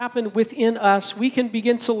happen within us, we can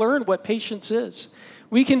begin to learn what patience is.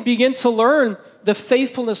 We can begin to learn the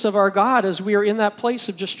faithfulness of our God as we are in that place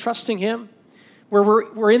of just trusting Him. Where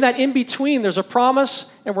we're in that in-between. There's a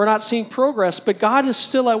promise and we're not seeing progress, but God is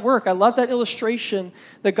still at work. I love that illustration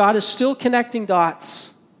that God is still connecting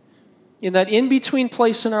dots. In that in-between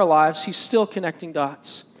place in our lives, He's still connecting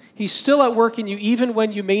dots. He's still at work in you even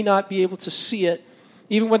when you may not be able to see it,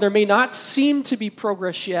 even when there may not seem to be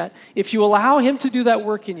progress yet. If you allow Him to do that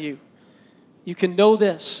work in you, you can know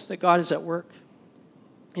this, that God is at work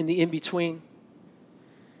in the in-between.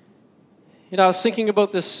 I was thinking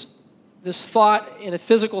about this thought in a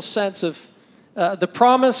physical sense of the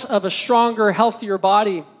promise of a stronger, healthier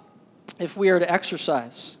body if we are to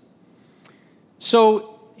exercise.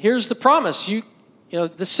 So here's the promise.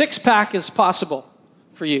 The six-pack is possible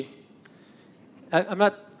for you. I'm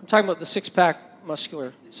talking about the six-pack,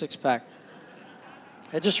 muscular six-pack.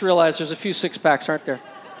 I just realized there's a few six-packs, aren't there?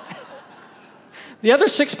 The other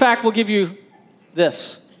six-pack will give you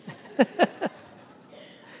this.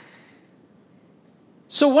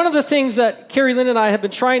 So one of the things that Carrie Lynn and I have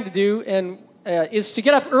been trying to do is to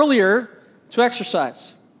get up earlier to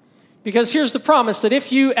exercise. Because here's the promise, that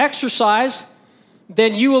if you exercise,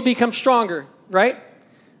 then you will become stronger, right?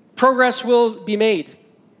 Progress will be made.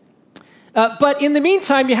 But in the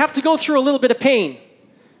meantime, you have to go through a little bit of pain,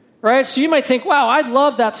 right? So you might think, wow, I'd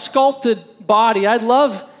love that sculpted body. I'd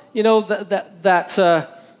love, that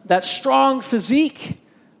strong physique.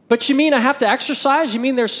 But you mean I have to exercise? You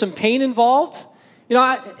mean there's some pain involved?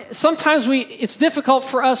 Sometimes it's difficult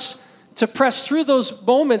for us to press through those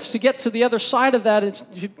moments to get to the other side of that and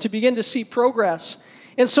to begin to see progress.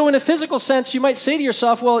 And so in a physical sense, you might say to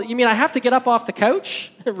yourself, well, you mean I have to get up off the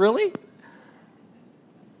couch? Really?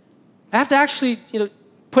 I have to actually,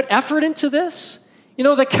 put effort into this?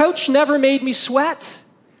 The couch never made me sweat.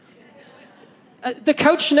 The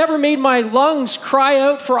couch never made my lungs cry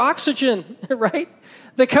out for oxygen, right?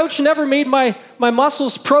 The couch never made my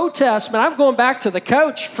muscles protest. Man, I'm going back to the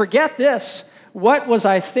couch. Forget this. What was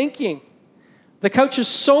I thinking? The couch is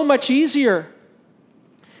so much easier.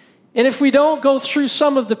 And if we don't go through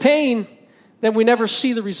some of the pain, then we never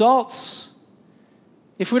see the results.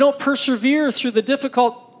 If we don't persevere through the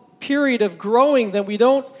difficult period of growing, then we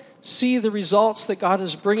don't see the results that God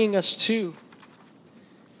is bringing us to.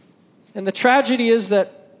 And the tragedy is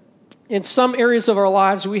that in some areas of our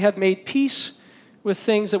lives, we have made peace with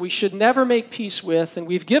things that we should never make peace with, and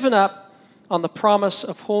we've given up on the promise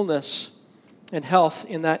of wholeness and health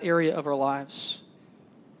in that area of our lives.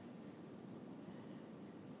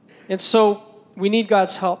 And so we need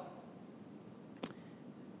God's help.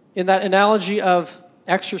 In that analogy of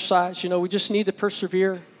exercise, we just need to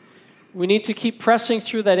persevere. We need to keep pressing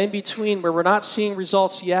through that in-between where we're not seeing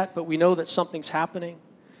results yet, but we know that something's happening.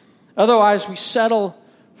 Otherwise, we settle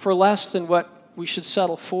for less than what we should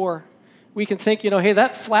settle for. We can think, hey,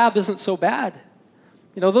 that flab isn't so bad.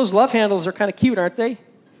 Those love handles are kind of cute, aren't they?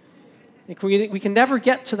 We can never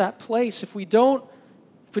get to that place if we don't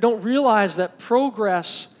realize that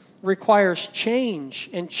progress requires change,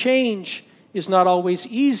 and change is not always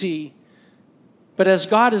easy. But as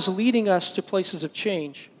God is leading us to places of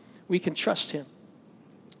change, we can trust Him.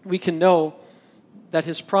 We can know that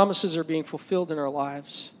His promises are being fulfilled in our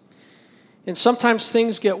lives. And sometimes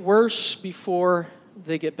things get worse before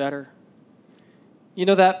they get better.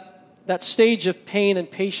 That stage of pain and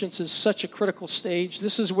patience is such a critical stage.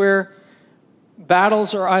 This is where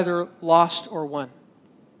battles are either lost or won.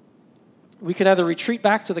 We can either retreat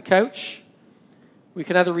back to the couch. We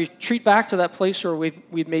can either retreat back to that place where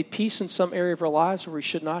we've made peace in some area of our lives where we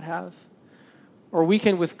should not have. Or we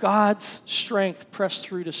can, with God's strength, press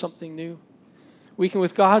through to something new. We can,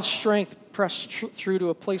 with God's strength, press through to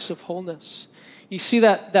a place of wholeness. You see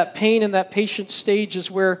that pain and that patient stage is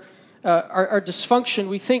where our dysfunction,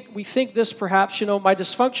 we think this perhaps, my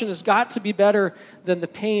dysfunction has got to be better than the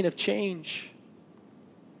pain of change.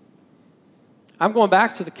 I'm going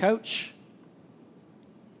back to the couch.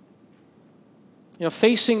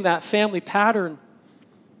 Facing that family pattern,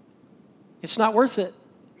 it's not worth it.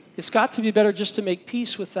 It's got to be better just to make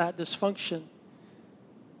peace with that dysfunction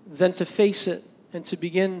than to face it and to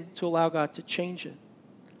begin to allow God to change it.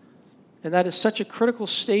 And that is such a critical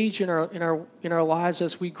stage in our lives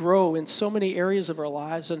as we grow in so many areas of our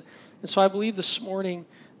lives. And so I believe this morning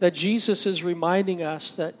that Jesus is reminding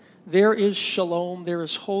us that there is shalom, there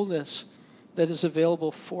is wholeness that is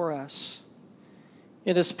available for us.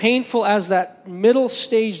 And as painful as that middle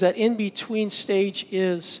stage, that in-between stage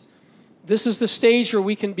is, this is the stage where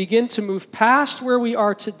we can begin to move past where we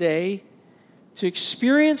are today to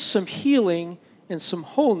experience some healing and some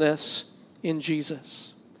wholeness in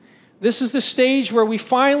Jesus. This is the stage where we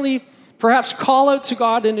finally perhaps call out to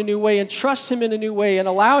God in a new way and trust him in a new way and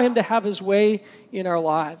allow him to have his way in our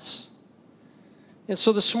lives. And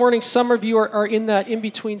so this morning, some of you are in that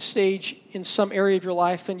in-between stage in some area of your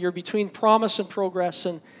life, and you're between promise and progress,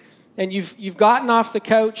 and you've gotten off the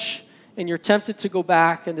couch, and you're tempted to go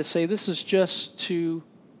back and to say, this is just too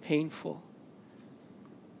painful.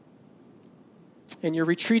 And you're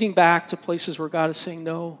retreating back to places where God is saying,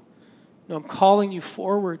 no, I'm calling you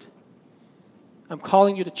forward. I'm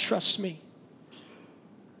calling you to trust me.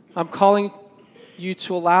 I'm calling you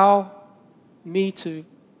to allow me to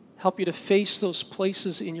help you to face those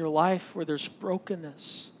places in your life where there's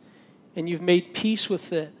brokenness and you've made peace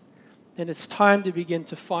with it, and it's time to begin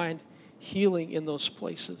to find healing in those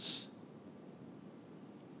places.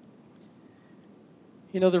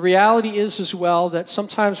 You know, the reality is as well that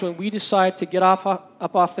sometimes when we decide to get up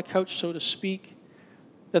off the couch, so to speak,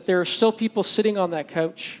 that there are still people sitting on that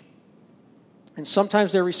couch, and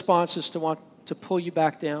sometimes their response is to want to pull you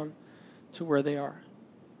back down to where they are.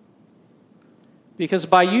 Because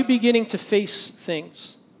by you beginning to face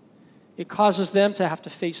things, it causes them to have to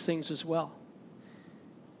face things as well.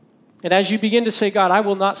 And as you begin to say, God, I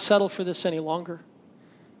will not settle for this any longer.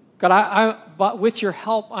 God, but with your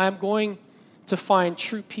help, I am going to find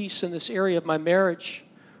true peace in this area of my marriage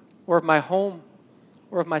or of my home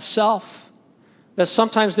or of myself. That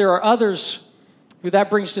sometimes there are others who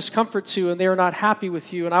that brings discomfort to, and they are not happy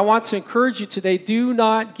with you. And I want to encourage you today, do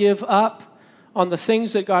not give up on the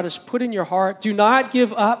things that God has put in your heart. Do not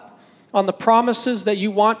give up on the promises that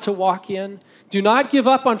you want to walk in. Do not give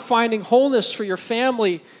up on finding wholeness for your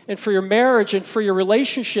family and for your marriage and for your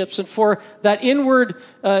relationships and for that inward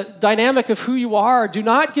dynamic of who you are. Do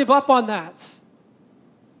not give up on that.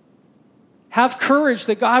 Have courage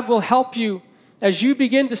that God will help you as you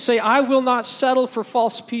begin to say, I will not settle for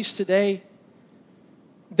false peace today.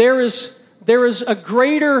 There is a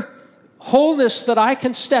greater wholeness that I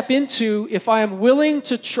can step into if I am willing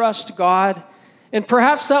to trust God. And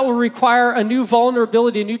perhaps that will require a new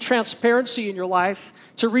vulnerability, a new transparency in your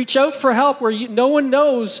life to reach out for help where no one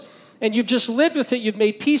knows and you've just lived with it, you've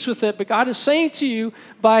made peace with it. But God is saying to you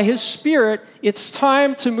by his Spirit, it's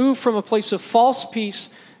time to move from a place of false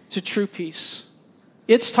peace to true peace.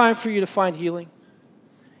 It's time for you to find healing.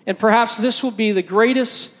 And perhaps this will be the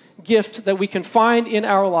greatest gift that we can find in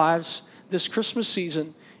our lives this Christmas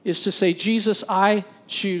season, is to say, Jesus, I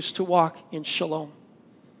choose to walk in shalom.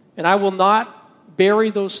 And I will not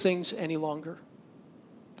bury those things any longer.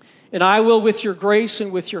 And I will, with your grace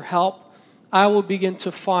and with your help, I will begin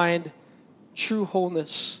to find true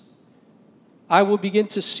wholeness. I will begin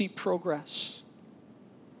to see progress.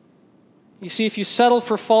 You see, if you settle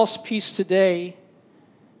for false peace today,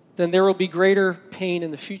 then there will be greater pain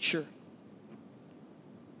in the future.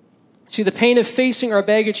 See, the pain of facing our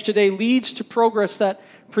baggage today leads to progress that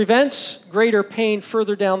prevents greater pain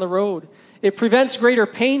further down the road. It prevents greater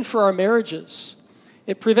pain for our marriages.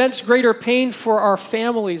 It prevents greater pain for our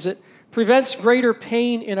families. It prevents greater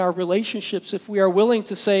pain in our relationships if we are willing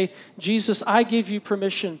to say, Jesus, I give you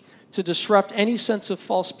permission to disrupt any sense of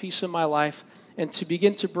false peace in my life and to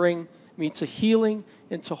begin to bring me to healing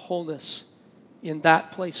and to wholeness in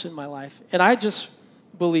that place in my life. And I just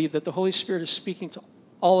believe that the Holy Spirit is speaking to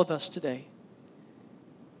all of us today.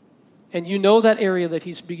 And you know that area that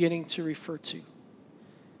he's beginning to refer to.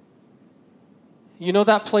 You know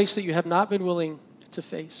that place that you have not been willing to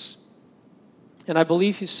face. And I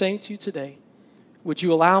believe he's saying to you today, would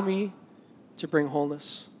you allow me to bring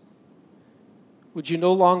wholeness? Would you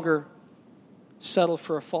no longer settle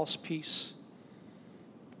for a false peace?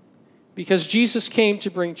 Because Jesus came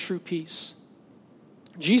to bring true peace.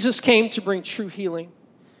 Jesus came to bring true healing.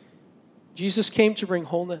 Jesus came to bring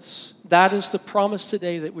wholeness. That is the promise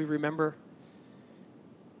today that we remember.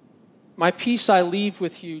 My peace I leave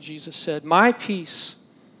with you, Jesus said. My peace,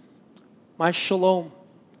 my shalom,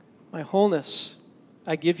 my wholeness,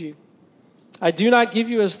 I give you. I do not give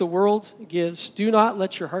you as the world gives. Do not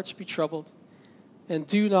let your hearts be troubled, and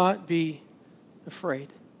do not be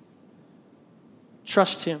afraid.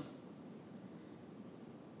 Trust him.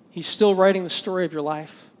 He's still writing the story of your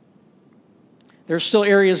life. There are still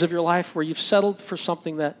areas of your life where you've settled for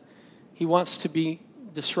something that he wants to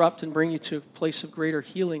disrupt and bring you to a place of greater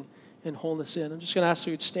healing and wholeness in. I'm just going to ask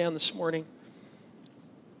you to stand this morning.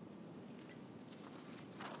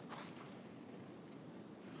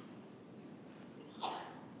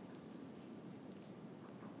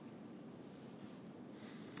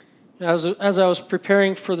 As I was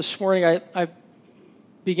preparing for this morning, I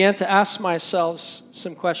began to ask myself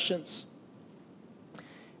some questions.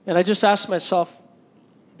 And I just asked myself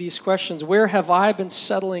these questions. Where have I been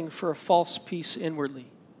settling for a false peace inwardly?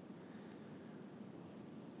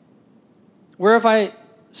 Where have I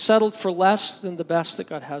settled for less than the best that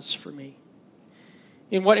God has for me?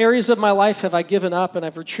 In what areas of my life have I given up and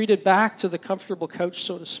I've retreated back to the comfortable couch,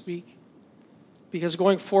 so to speak, because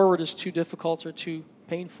going forward is too difficult or too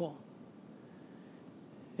painful?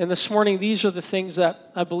 And this morning, these are the things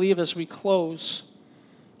that I believe as we close,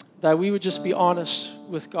 that we would just be honest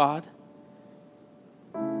with God.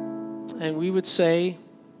 And we would say,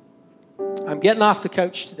 I'm getting off the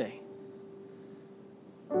couch today.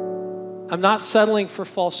 I'm not settling for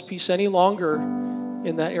false peace any longer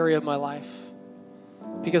in that area of my life.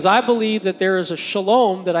 Because I believe that there is a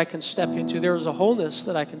shalom that I can step into. There is a wholeness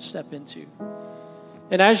that I can step into.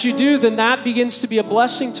 And as you do, then that begins to be a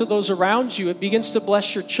blessing to those around you. It begins to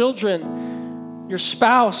bless your children, your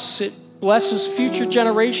spouse. It blesses future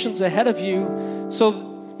generations ahead of you.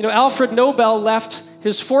 So, Alfred Nobel left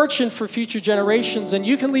his fortune for future generations, and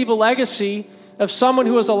you can leave a legacy of someone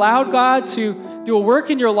who has allowed God to do a work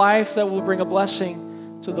in your life that will bring a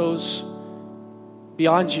blessing to those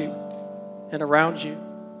beyond you and around you.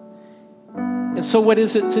 And so what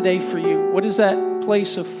is it today for you? What is that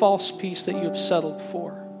place of false peace that you have settled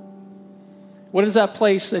for? What is that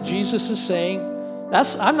place that Jesus is saying,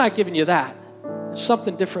 I'm not giving you that. There's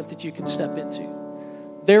something different that you can step into.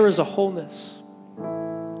 There is a wholeness.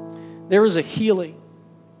 There is a healing.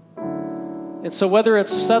 And so whether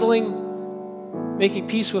it's settling, making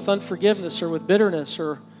peace with unforgiveness or with bitterness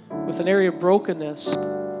or with an area of brokenness,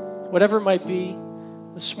 whatever it might be,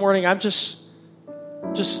 this morning I'm just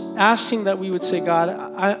asking that we would say, God,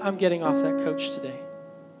 I'm getting off that couch today.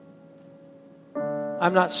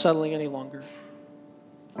 I'm not settling any longer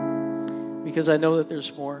because I know that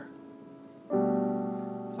there's more.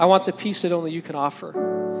 I want the peace that only you can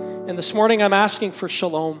offer. And this morning I'm asking for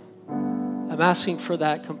shalom. I'm asking for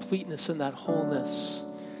that completeness and that wholeness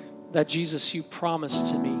that Jesus, you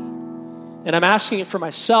promised to me. And I'm asking it for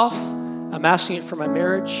myself. I'm asking it for my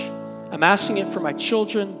marriage. I'm asking it for my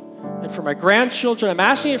children and for my grandchildren. I'm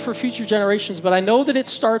asking it for future generations, but I know that it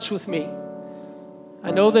starts with me.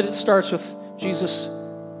 I know that it starts with Jesus,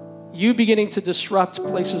 you beginning to disrupt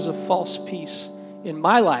places of false peace in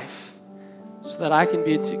my life so that I can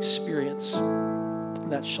begin to experience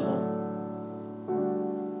that shalom.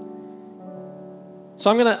 So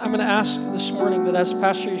I'm gonna ask this morning that as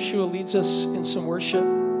Pastor Yeshua leads us in some worship,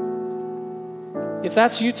 if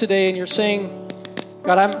that's you today and you're saying,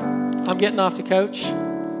 God, I'm getting off the couch.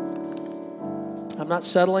 I'm not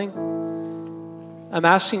settling. I'm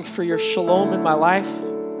asking for your shalom in my life.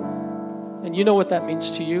 And you know what that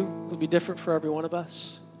means to you. It'll be different for every one of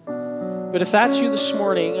us. But if that's you this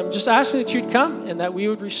morning, I'm just asking that you'd come and that we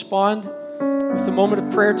would respond with a moment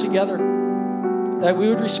of prayer together. That we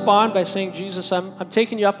would respond by saying, Jesus, I'm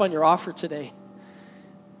taking you up on your offer today.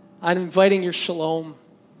 I'm inviting your shalom,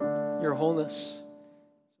 your wholeness.